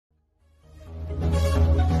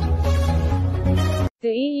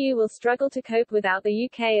The EU will struggle to cope without the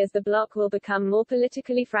UK as the bloc will become more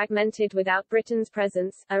politically fragmented without Britain's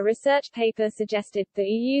presence, a research paper suggested. The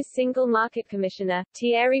EU's Single Market Commissioner,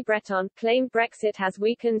 Thierry Breton, claimed Brexit has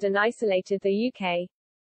weakened and isolated the UK.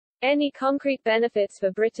 Any concrete benefits for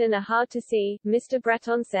Britain are hard to see, Mr.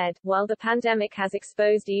 Breton said, while the pandemic has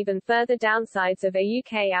exposed even further downsides of a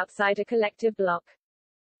UK outside a collective bloc.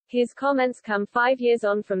 His comments come 5 years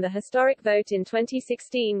on from the historic vote in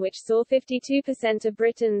 2016 which saw 52% of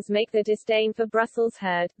Britons make the disdain for Brussels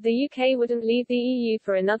heard. The UK wouldn't leave the EU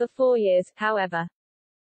for another 4 years, however.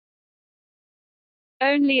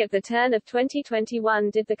 Only at the turn of 2021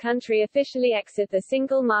 did the country officially exit the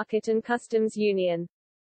single market and customs union.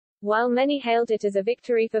 While many hailed it as a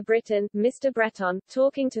victory for Britain, Mr. Breton,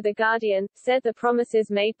 talking to The Guardian, said the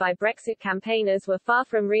promises made by Brexit campaigners were far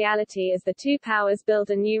from reality as the two powers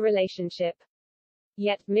build a new relationship.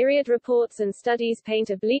 Yet, myriad reports and studies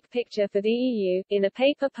paint a bleak picture for the EU. In a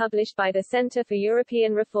paper published by the Centre for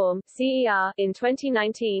European Reform (CER) in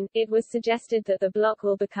 2019, it was suggested that the bloc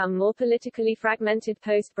will become more politically fragmented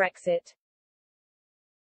post-Brexit.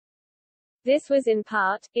 This was in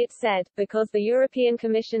part, it said, because the European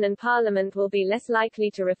Commission and Parliament will be less likely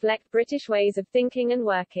to reflect British ways of thinking and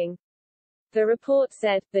working. The report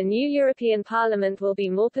said, the new European Parliament will be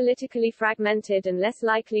more politically fragmented and less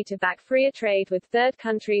likely to back freer trade with third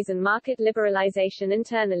countries and market liberalisation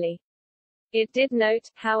internally. It did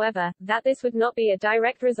note, however, that this would not be a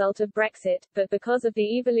direct result of Brexit, but because of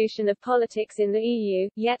the evolution of politics in the EU.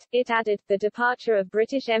 Yet, it added, the departure of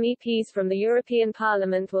British MEPs from the European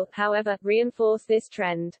Parliament will, however, reinforce this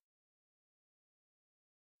trend.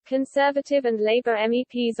 Conservative and Labour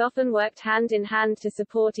MEPs often worked hand in hand to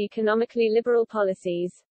support economically liberal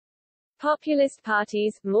policies. Populist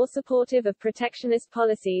parties, more supportive of protectionist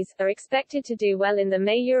policies, are expected to do well in the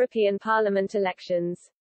May European Parliament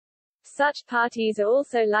elections. Such parties are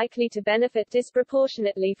also likely to benefit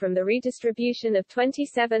disproportionately from the redistribution of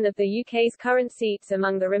 27 of the UK's current seats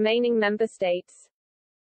among the remaining member states.